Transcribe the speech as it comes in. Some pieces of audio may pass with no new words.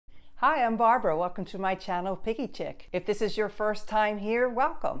Hi, I'm Barbara. Welcome to my channel, Picky Chick. If this is your first time here,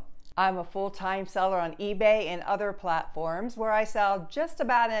 welcome. I'm a full-time seller on eBay and other platforms where I sell just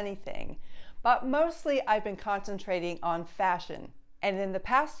about anything. But mostly I've been concentrating on fashion. And in the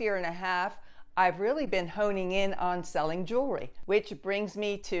past year and a half, I've really been honing in on selling jewelry, which brings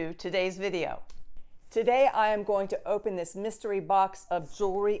me to today's video. Today I am going to open this mystery box of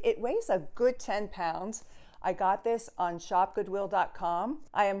jewelry. It weighs a good 10 pounds. I got this on shopgoodwill.com.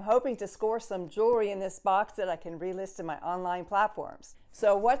 I am hoping to score some jewelry in this box that I can relist in my online platforms.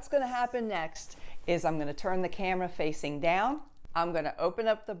 So what's going to happen next is I'm going to turn the camera facing down. I'm going to open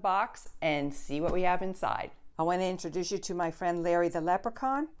up the box and see what we have inside. I want to introduce you to my friend Larry the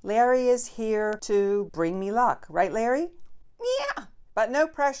Leprechaun. Larry is here to bring me luck. Right, Larry? Yeah. But no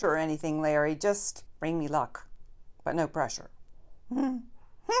pressure or anything, Larry. Just bring me luck. But no pressure.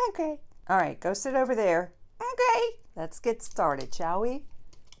 Okay. All right, go sit over there. Okay, let's get started, shall we?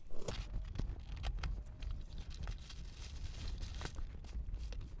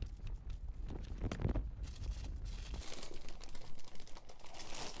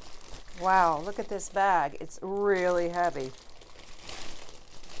 Wow, look at this bag. It's really heavy.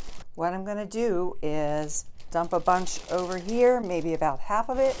 What I'm going to do is dump a bunch over here, maybe about half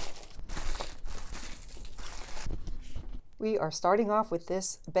of it. We are starting off with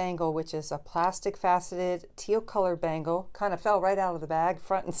this bangle, which is a plastic faceted teal color bangle. Kind of fell right out of the bag,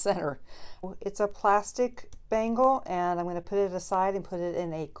 front and center. It's a plastic bangle, and I'm going to put it aside and put it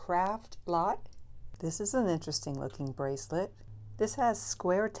in a craft lot. This is an interesting looking bracelet. This has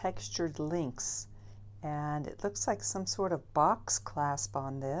square textured links, and it looks like some sort of box clasp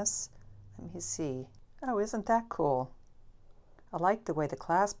on this. Let me see. Oh, isn't that cool? I like the way the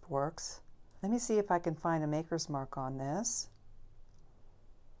clasp works. Let me see if I can find a maker's mark on this.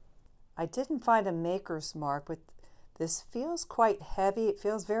 I didn't find a maker's mark, but this feels quite heavy. It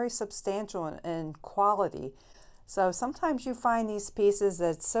feels very substantial in quality. So sometimes you find these pieces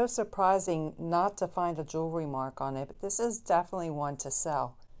that's so surprising not to find a jewelry mark on it, but this is definitely one to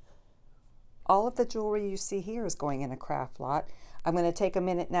sell. All of the jewelry you see here is going in a craft lot. I'm going to take a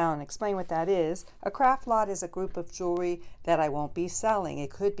minute now and explain what that is. A craft lot is a group of jewelry that I won't be selling. It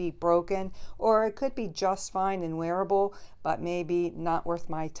could be broken, or it could be just fine and wearable, but maybe not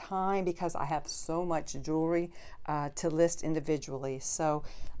worth my time because I have so much jewelry to list individually. So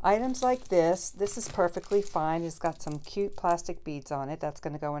items like this is perfectly fine. It's got some cute plastic beads on it. That's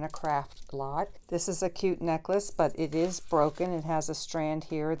going to go in a craft lot. This is a cute necklace, but it is broken. It has a strand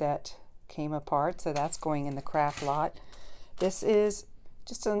here that came apart, so that's going in the craft lot. This is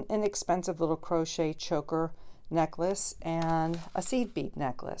just an inexpensive little crochet choker necklace and a seed bead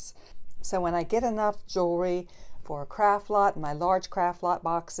necklace. So when I get enough jewelry for a craft lot, my large craft lot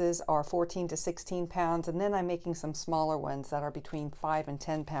boxes are 14 to 16 pounds, and then I'm making some smaller ones that are between 5 and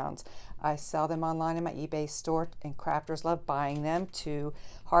 10 pounds. I sell them online in my eBay store, and crafters love buying them to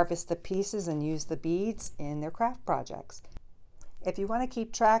harvest the pieces and use the beads in their craft projects. If you want to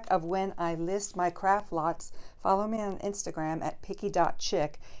keep track of when I list my craft lots, follow me on Instagram at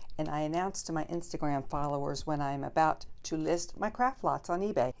picky.chick, and I announce to my Instagram followers when I'm about to list my craft lots on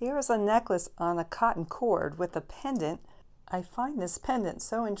eBay. Here is a necklace on a cotton cord with a pendant. I find this pendant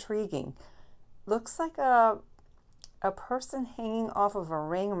so intriguing. Looks like a person hanging off of a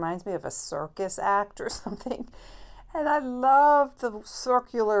ring. Reminds me of a circus act or something. And I love the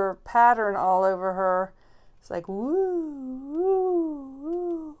circular pattern all over her. It's like, woo, woo,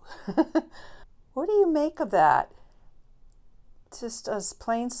 woo. What do you make of that? Just as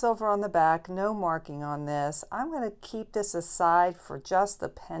plain silver on the back, no marking on this. I'm going to keep this aside for just the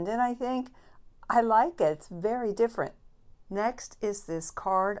pendant, I think. I like it. It's very different. Next is this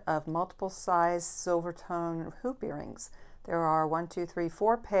card of multiple size silver tone hoop earrings. There are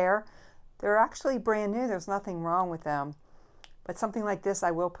 4 pair. They're actually brand new. There's nothing wrong with them. But something like this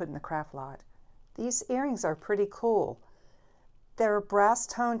I will put in the craft lot. These earrings are pretty cool. They're a brass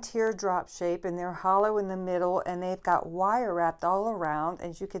tone teardrop shape, and they're hollow in the middle, and they've got wire wrapped all around.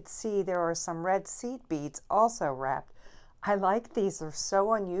 As you can see, there are some red seed beads also wrapped. I like these. They're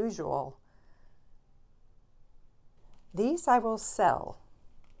so unusual. These I will sell.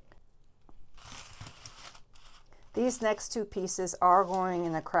 These next 2 pieces are going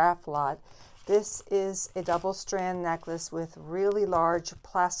in a craft lot. This is a double strand necklace with really large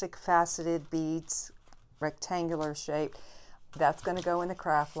plastic faceted beads, rectangular shape. That's going to go in the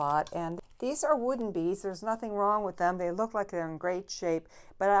craft lot. And these are wooden beads. There's nothing wrong with them. They look like they're in great shape,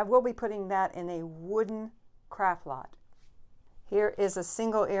 but I will be putting that in a wooden craft lot. Here is a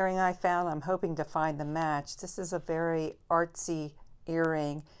single earring I found. I'm hoping to find the match. This is a very artsy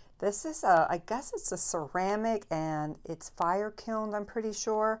earring. This is I guess it's a ceramic, and it's fire kilned, I'm pretty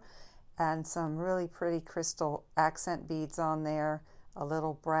sure. and some really pretty crystal accent beads on there, a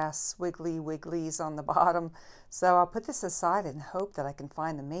little brass swiggly wigglies on the bottom. So I'll put this aside and hope that I can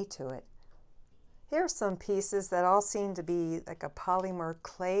find the mate to it. Here are some pieces that all seem to be like a polymer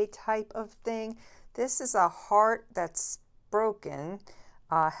clay type of thing. This is a heart that's broken.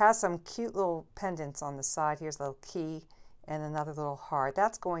 Has some cute little pendants on the side. Here's a little key and another little heart.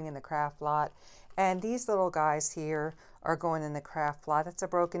 That's going in the craft lot. And these little guys here are going in the craft lot. It's a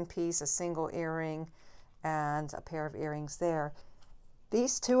broken piece, a single earring, and a pair of earrings there.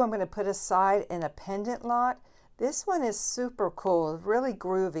 These two I'm going to put aside in a pendant lot. This one is super cool, really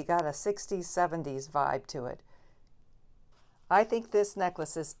groovy, got a 60s, 70s vibe to it. I think this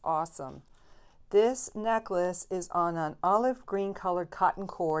necklace is awesome. This necklace is on an olive green colored cotton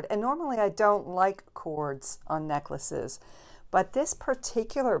cord, and normally I don't like cords on necklaces, but this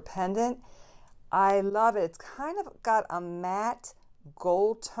particular pendant, I love it. It's kind of got a matte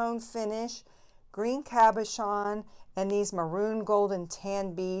gold tone finish, green cabochon, and these maroon gold and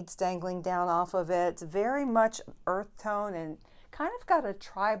tan beads dangling down off of it. It's very much earth tone and kind of got a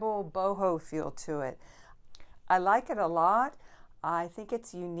tribal boho feel to it. I like it a lot. I think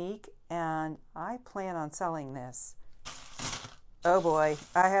it's unique and I plan on selling this. Oh boy,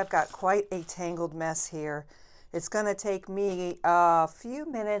 I have got quite a tangled mess here. It's going to take me a few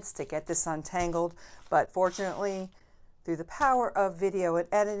minutes to get this untangled, but fortunately, through the power of video and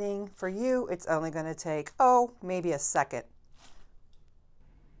editing, for you, it's only going to take, maybe a second.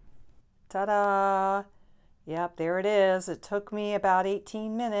 Ta-da! Yep, there it is. It took me about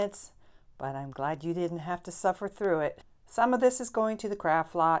 18 minutes, but I'm glad you didn't have to suffer through it. Some of this is going to the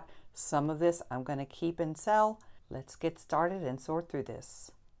craft lot. Some of this I'm going to keep and sell. Let's get started and sort through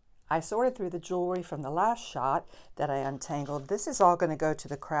this. I sorted through the jewelry from the last shot that I untangled. This is all going to go to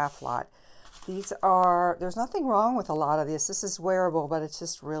the craft lot. There's nothing wrong with a lot of this. This is wearable, but it's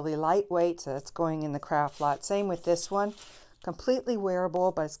just really lightweight, so it's going in the craft lot. Same with this one. Completely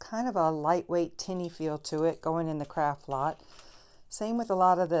wearable, but it's kind of a lightweight, tinny feel to it, going in the craft lot. Same with a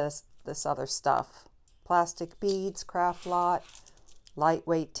lot of this other stuff. Plastic beads, craft lot.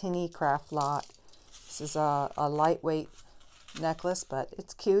 Lightweight, tinny, craft lot. This is a lightweight necklace, but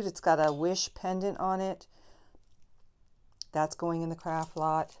it's cute. It's got a wish pendant on it. That's going in the craft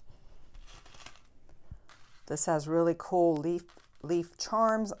lot. This has really cool leaf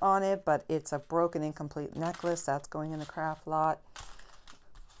charms on it, but it's a broken incomplete necklace. That's going in the craft lot.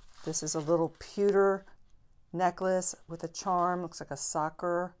 This is a little pewter necklace with a charm. Looks like a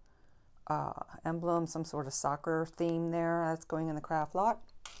soccer emblem, some sort of soccer theme there. That's going in the craft lot.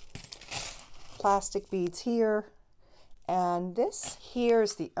 Plastic beads here. And this here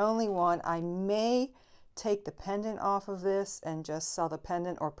is the only one. I may take the pendant off of this and just sell the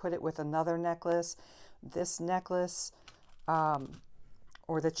pendant or put it with another necklace. This necklace,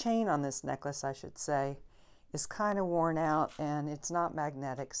 or the chain on this necklace, I should say, is kind of worn out and it's not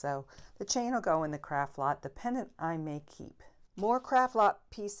magnetic. So the chain will go in the craft lot. The pendant I may keep. More craft lot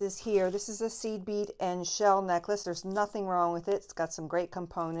pieces here. This is a seed bead and shell necklace. There's nothing wrong with it. It's got some great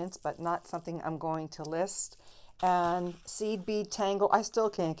components, but not something I'm going to list. And seed bead tangle. I still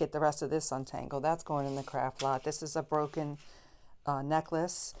can't get the rest of this untangled. That's going in the craft lot. This is a broken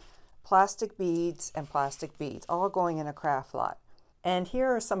necklace. Plastic beads and plastic beads, all going in a craft lot. And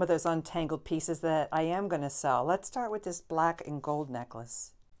here are some of those untangled pieces that I am going to sell. Let's start with this black and gold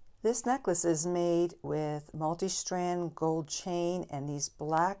necklace. This necklace is made with multi-strand gold chain and these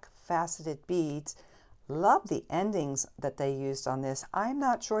black faceted beads. Love the endings that they used on this. I'm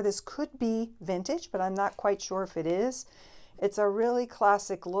not sure, this could be vintage, but I'm not quite sure if it is. It's a really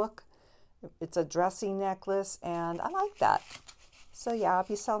classic look. It's a dressy necklace and I like that. So yeah, I'll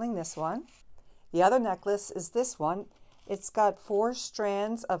be selling this one. The other necklace is this one. It's got 4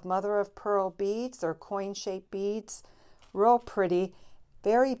 strands of mother of pearl beads. They're coin-shaped beads. Real pretty,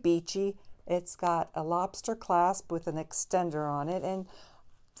 very beachy. It's got a lobster clasp with an extender on it, and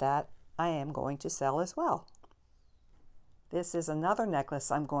that I am going to sell as well. This is another necklace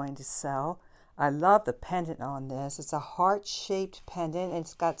I'm going to sell. I love the pendant on this. It's a heart-shaped pendant.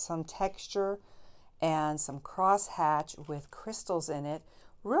 It's got some texture and some crosshatch with crystals in it.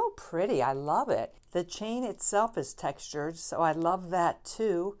 Real pretty, I love it. The chain itself is textured, so I love that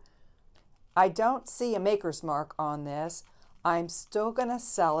too. I don't see a maker's mark on this. I'm still gonna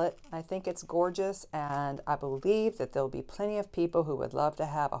sell it. I think it's gorgeous, and I believe that there'll be plenty of people who would love to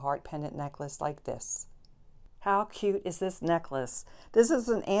have a heart pendant necklace like this. How cute is this necklace? This is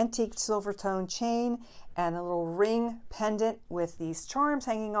an antique silver tone chain and a little ring pendant with these charms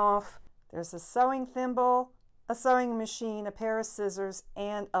hanging off. There's a sewing thimble, a sewing machine, a pair of scissors,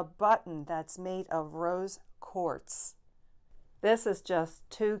 and a button that's made of rose quartz. This is just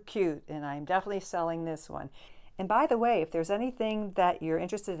too cute, and I'm definitely selling this one. And by the way, if there's anything that you're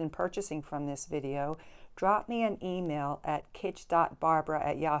interested in purchasing from this video, drop me an email at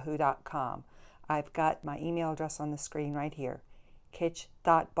kitsch.barbara@yahoo.com. I've got my email address on the screen right here,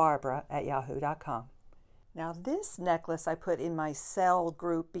 kitsch.barbara@yahoo.com. Now this necklace I put in my sell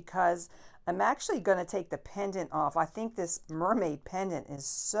group because I'm actually going to take the pendant off. I think this mermaid pendant is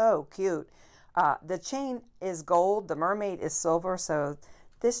so cute. The chain is gold, the mermaid is silver, so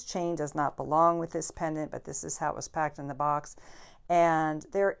this chain does not belong with this pendant, but this is how it was packed in the box. And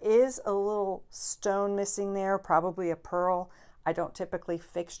there is a little stone missing there, probably a pearl. I don't typically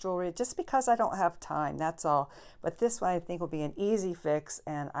fix jewelry just because I don't have time, that's all. But this one I think will be an easy fix,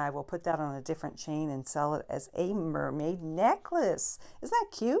 and I will put that on a different chain and sell it as a mermaid necklace. Isn't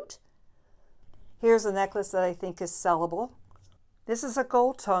that cute? Here's a necklace that I think is sellable. This is a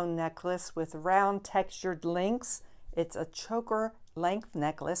gold tone necklace with round textured links. It's a choker length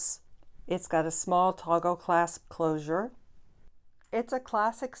necklace. It's got a small toggle clasp closure. It's a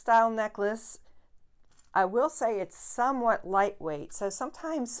classic style necklace. I will say it's somewhat lightweight, so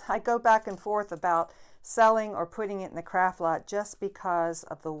sometimes I go back and forth about selling or putting it in the craft lot just because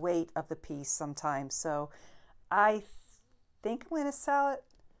of the weight of the piece sometimes. So I think I'm going to sell it,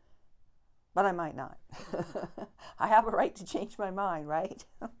 but I might not. I have a right to change my mind, right?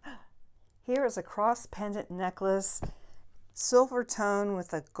 Here is a cross pendant necklace, silver tone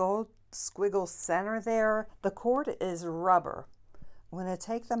with a gold squiggle center there. The cord is rubber. I'm going to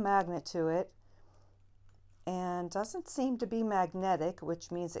take the magnet to it, and doesn't seem to be magnetic,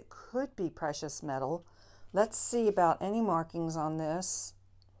 which means it could be precious metal. Let's see about any markings on this.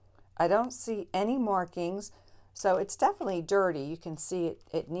 I don't see any markings. So it's definitely dirty. You can see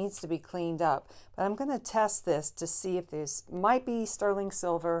it needs to be cleaned up. But I'm going to test this to see if this might be sterling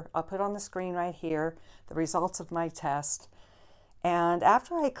silver. I'll put on the screen right here the results of my test. And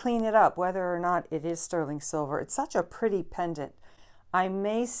after I clean it up, whether or not it is sterling silver, it's such a pretty pendant. I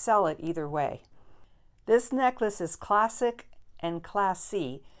may sell it either way. This necklace is classic and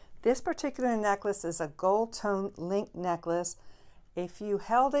classy. This particular necklace is a gold tone link necklace. If you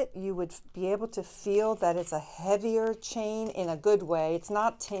held it, you would be able to feel that it's a heavier chain in a good way. It's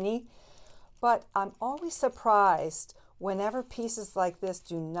not tinny, but I'm always surprised whenever pieces like this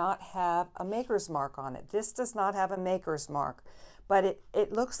do not have a maker's mark on it. This does not have a maker's mark, but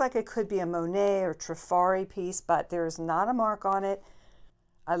it looks like it could be a Monet or Trifari piece, but there's not a mark on it.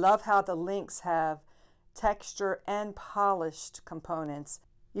 I love how the links have texture and polished components.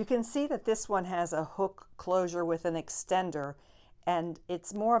 You can see that this one has a hook closure with an extender, and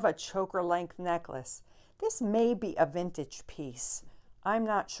it's more of a choker length necklace. This may be a vintage piece. I'm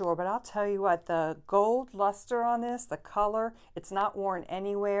not sure, but I'll tell you what, the gold luster on this, the color, it's not worn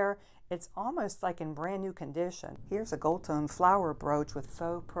anywhere. It's almost like in brand new condition. Here's a gold tone flower brooch with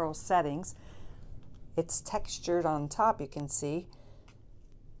faux pearl settings. It's textured on top, you can see.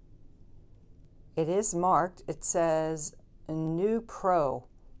 It is marked. It says New Pro.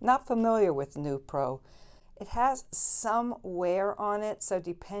 Not familiar with New Pro. It has some wear on it, so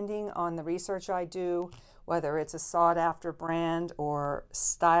depending on the research I do, whether it's a sought-after brand or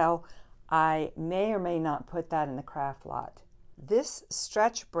style, I may or may not put that in the craft lot. This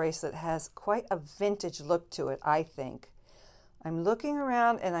stretch bracelet has quite a vintage look to it, I think. I'm looking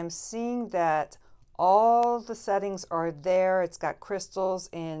around and I'm seeing that all the settings are there. It's got crystals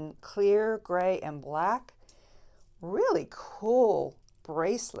in clear, gray, and black. Really cool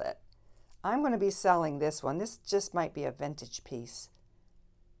bracelet. I'm going to be selling this one. This just might be a vintage piece.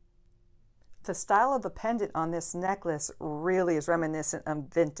 The style of the pendant on this necklace really is reminiscent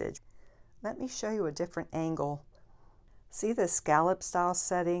of vintage. Let me show you a different angle. See the scallop style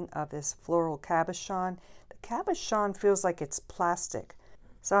setting of this floral cabochon? The cabochon feels like it's plastic.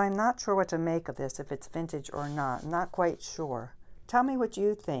 So I'm not sure what to make of this, if it's vintage or not. I'm not quite sure. Tell me what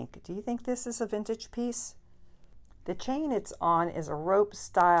you think. Do you think this is a vintage piece? The chain it's on is a rope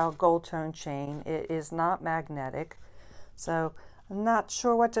style gold tone chain. It is not magnetic. So I'm not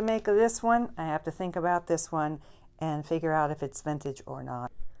sure what to make of this one. I have to think about this one and figure out if it's vintage or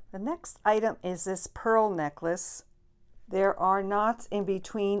not. The next item is this pearl necklace. There are knots in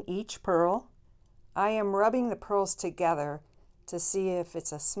between each pearl. I am rubbing the pearls together to see if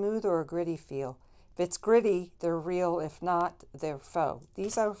it's a smooth or a gritty feel. If it's gritty, they're real. If not, they're faux.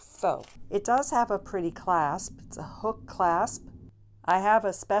 These are faux. It does have a pretty clasp. It's a hook clasp. I have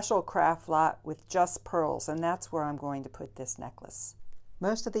a special craft lot with just pearls, and that's where I'm going to put this necklace.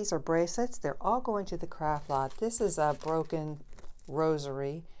 Most of these are bracelets. They're all going to the craft lot. This is a broken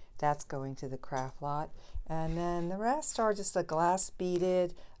rosary. That's going to the craft lot. And then the rest are just a glass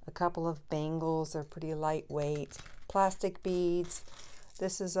beaded, a couple of bangles. They're pretty lightweight. Plastic beads.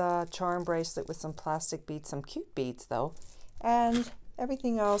 This is a charm bracelet with some plastic beads, some cute beads though. And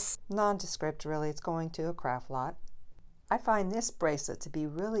everything else nondescript really. It's going to a craft lot. I find this bracelet to be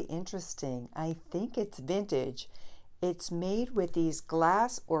really interesting. I think it's vintage. It's made with these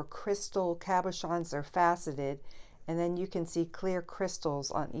glass or crystal cabochons. They're faceted, and then you can see clear crystals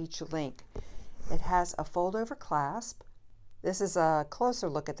on each link. It has a fold-over clasp. This is a closer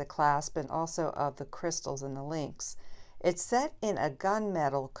look at the clasp and also of the crystals and the links. It's set in a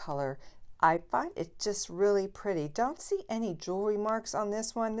gunmetal color. I find it just really pretty. Don't see any jewelry marks on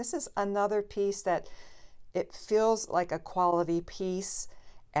this one. This is another piece that it feels like a quality piece,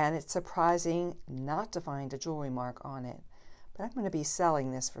 and it's surprising not to find a jewelry mark on it. But I'm going to be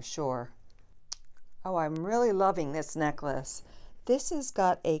selling this for sure. Oh, I'm really loving this necklace. This has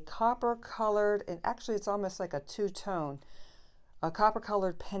got a copper colored, and actually it's almost like a two-tone, a copper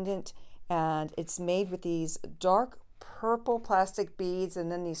colored pendant, and it's made with these dark purple plastic beads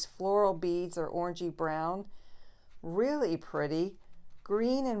and then these floral beads are orangey brown. Really pretty.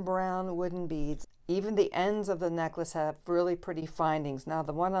 Green and brown wooden beads. Even the ends of the necklace have really pretty findings. Now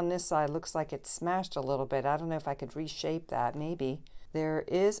the one on this side looks like it's smashed a little bit. I don't know if I could reshape that, maybe. There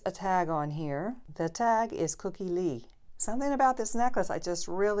is a tag on here. The tag is Cookie Lee. Something about this necklace, I just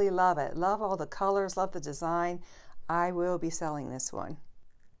really love it. Love all the colors, love the design. I will be selling this one.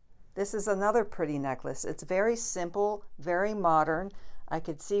 This is another pretty necklace. It's very simple, very modern. I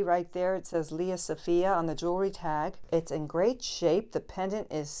could see right there it says Leah Sophia on the jewelry tag. It's in great shape. The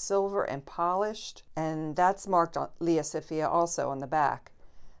pendant is silver and polished, and that's marked on Leah Sophia also on the back.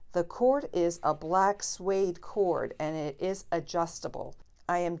 The cord is a black suede cord, and it is adjustable.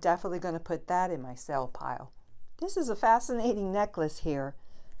 I am definitely going to put that in my sale pile. This is a fascinating necklace here.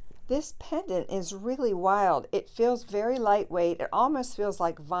 This pendant is really wild. It feels very lightweight. It almost feels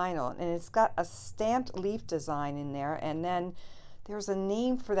like vinyl, and it's got a stamped leaf design in there, and then there's a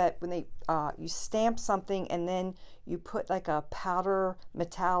name for that when they you stamp something and then you put like a powder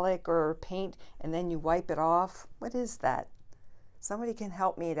metallic or paint and then you wipe it off. What is that? Somebody can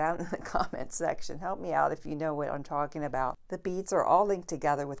help me out in the comment section. Help me out if you know what I'm talking about. The beads are all linked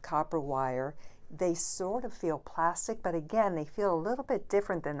together with copper wire. They sort of feel plastic, but again, they feel a little bit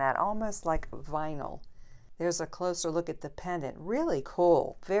different than that, almost like vinyl. There's a closer look at the pendant. Really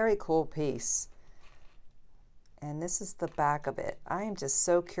cool, very cool piece. And this is the back of it. I am just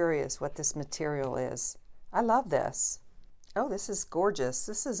so curious what this material is. I love this. Oh, this is gorgeous.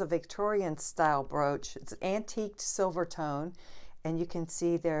 This is a Victorian style brooch. It's an antiqued silver tone, and you can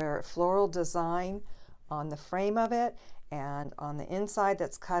see their floral design on the frame of it, and on the inside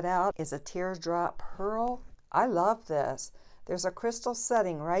that's cut out is a teardrop pearl. I love this. There's a crystal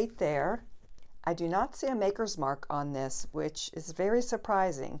setting right there. I do not see a maker's mark on this, which is very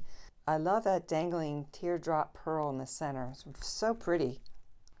surprising. I love that dangling teardrop pearl in the center. It's so pretty.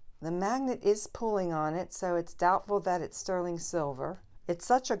 The magnet is pulling on it, so it's doubtful that it's sterling silver. It's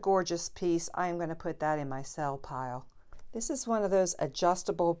such a gorgeous piece. I'm going to put that in my sell pile. This is one of those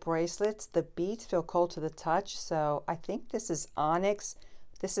adjustable bracelets. The beads feel cold to the touch, so I think this is onyx.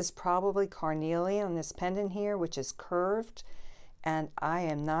 This is probably carnelian on this pendant here, which is curved, and I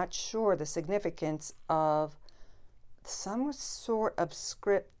am not sure the significance of some sort of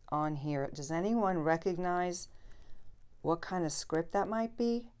script on here. Does anyone recognize what kind of script that might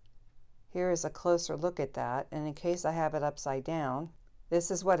be? Here is a closer look at that, and in case I have it upside down,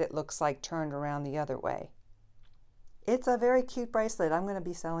 this is what it looks like turned around the other way. It's a very cute bracelet. I'm going to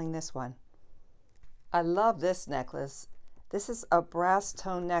be selling this one. I love this necklace. This is a brass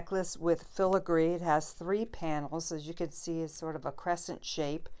tone necklace with filigree. It has 3 panels. As you can see, it's sort of a crescent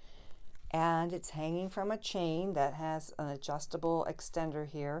shape, and it's hanging from a chain that has an adjustable extender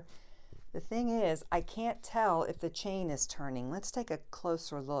here. The thing is, I can't tell if the chain is turning. Let's take a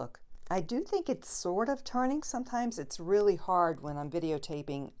closer look. I do think it's sort of turning. Sometimes it's really hard when I'm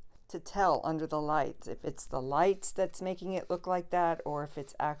videotaping to tell under the lights if it's the lights that's making it look like that or if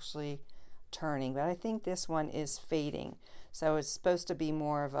it's actually turning. But I think this one is fading, so it's supposed to be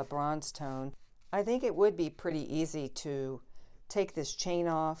more of a bronze tone. I think it would be pretty easy to take this chain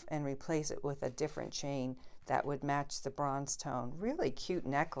off and replace it with a different chain that would match the bronze tone. Really cute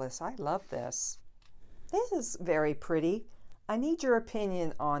necklace. I love this. This is very pretty. I need your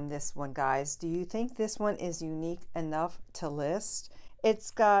opinion on this one, guys. Do you think this one is unique enough to list?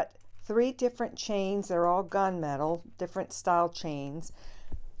 It's got 3 different chains. They're all gunmetal, different style chains.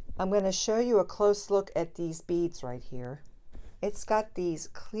 I'm going to show you a close look at these beads right here. It's got these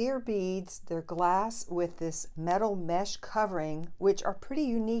clear beads. They're glass with this metal mesh covering, which are pretty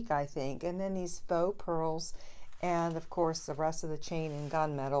unique, I think. And then these faux pearls And of course, the rest of the chain in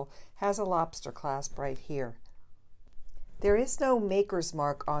gunmetal has a lobster clasp right here. There is no maker's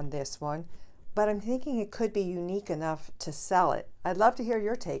mark on this one, but I'm thinking it could be unique enough to sell it. I'd love to hear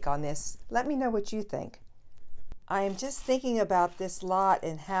your take on this. Let me know what you think. I am just thinking about this lot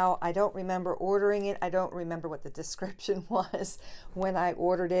and how I don't remember ordering it. I don't remember what the description was when I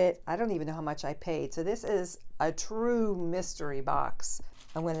ordered it. I don't even know how much I paid. So this is a true mystery box.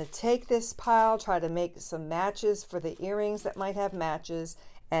 I'm going to take this pile, try to make some matches for the earrings that might have matches,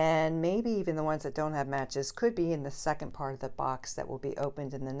 and maybe even the ones that don't have matches could be in the second part of the box that will be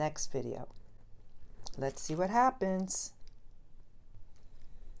opened in the next video. Let's see what happens.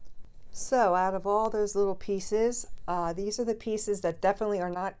 So out of all those little pieces, these are the pieces that definitely are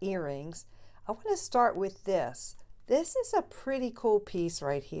not earrings. I want to start with this. This is a pretty cool piece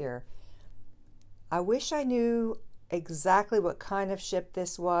right here. I wish I knew exactly what kind of ship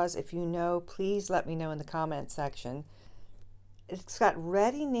this was. If you know, please let me know in the comment section. It's got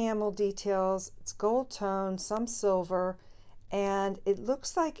red enamel details, it's gold tone, some silver, and it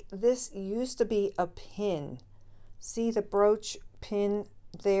looks like this used to be a pin. See the brooch pin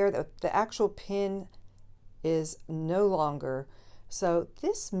there? The actual pin is no longer. So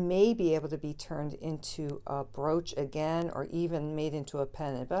this may be able to be turned into a brooch again, or even made into a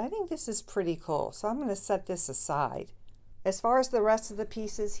pendant, but I think this is pretty cool. So I'm going to set this aside. As far as the rest of the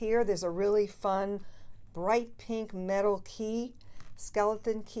pieces here, there's a really fun bright pink metal key,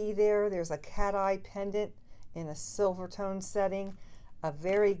 skeleton key there. There's a cat eye pendant in a silver tone setting, a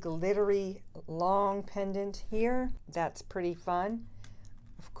very glittery long pendant here. That's pretty fun.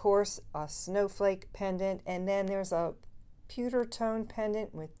 Of course, a snowflake pendant, and then there's a pewter tone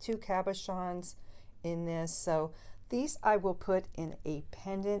pendant with two cabochons in this. So these I will put in a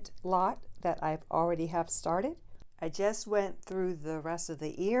pendant lot that I've already have started. I just went through the rest of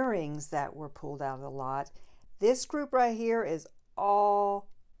the earrings that were pulled out of the lot. This group right here is all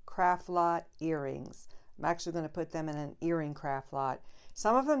craft lot earrings. I'm actually going to put them in an earring craft lot.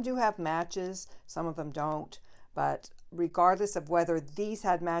 Some of them do have matches, some of them don't, but regardless of whether these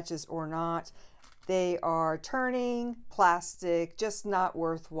had matches or not, they are turning, plastic, just not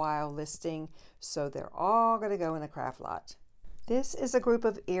worthwhile listing, so they're all going to go in a craft lot. This is a group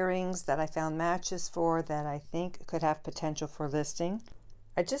of earrings that I found matches for that I think could have potential for listing.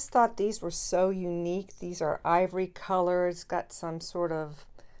 I just thought these were so unique. These are ivory colors, got some sort of,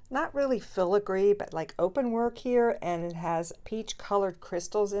 not really filigree, but like open work here, and it has peach colored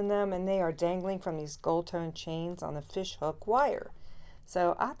crystals in them, and they are dangling from these gold tone chains on a fish hook wire.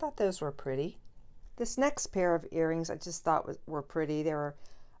 So I thought those were pretty. This next pair of earrings I just thought were pretty. They were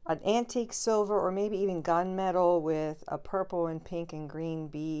an antique silver or maybe even gunmetal with a purple and pink and green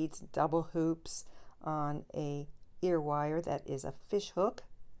beads, double hoops on a ear wire that is a fish hook.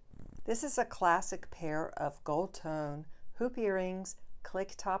 This is a classic pair of gold tone hoop earrings,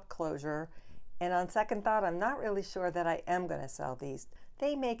 click top closure, and on second thought I'm not really sure that I am going to sell these.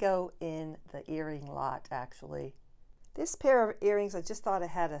 They may go in the earring lot actually. This pair of earrings, I just thought it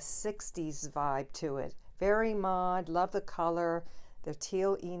had a 60s vibe to it. Very mod, love the color. They're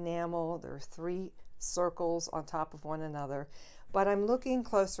teal enamel. There are 3 circles on top of one another. But I'm looking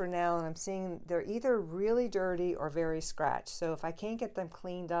closer now and I'm seeing they're either really dirty or very scratched. So if I can't get them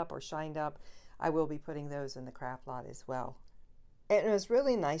cleaned up or shined up, I will be putting those in the craft lot as well. And it was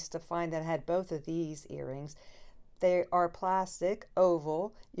really nice to find that I had both of these earrings. They are plastic,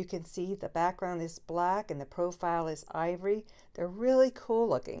 oval. You can see the background is black and the profile is ivory. They're really cool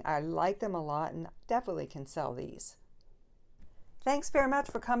looking. I like them a lot and definitely can sell these. Thanks very much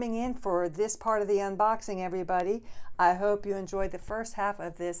for coming in for this part of the unboxing, everybody. I hope you enjoyed the first half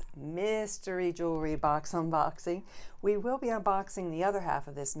of this mystery jewelry box unboxing. We will be unboxing the other half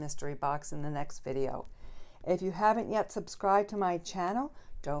of this mystery box in the next video. If you haven't yet subscribed to my channel,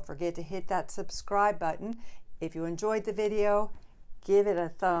 don't forget to hit that subscribe button. If you enjoyed the video, give it a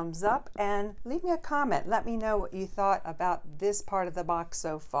thumbs up and leave me a comment. Let me know what you thought about this part of the box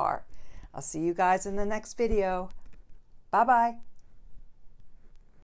so far. I'll see you guys in the next video. Bye-bye.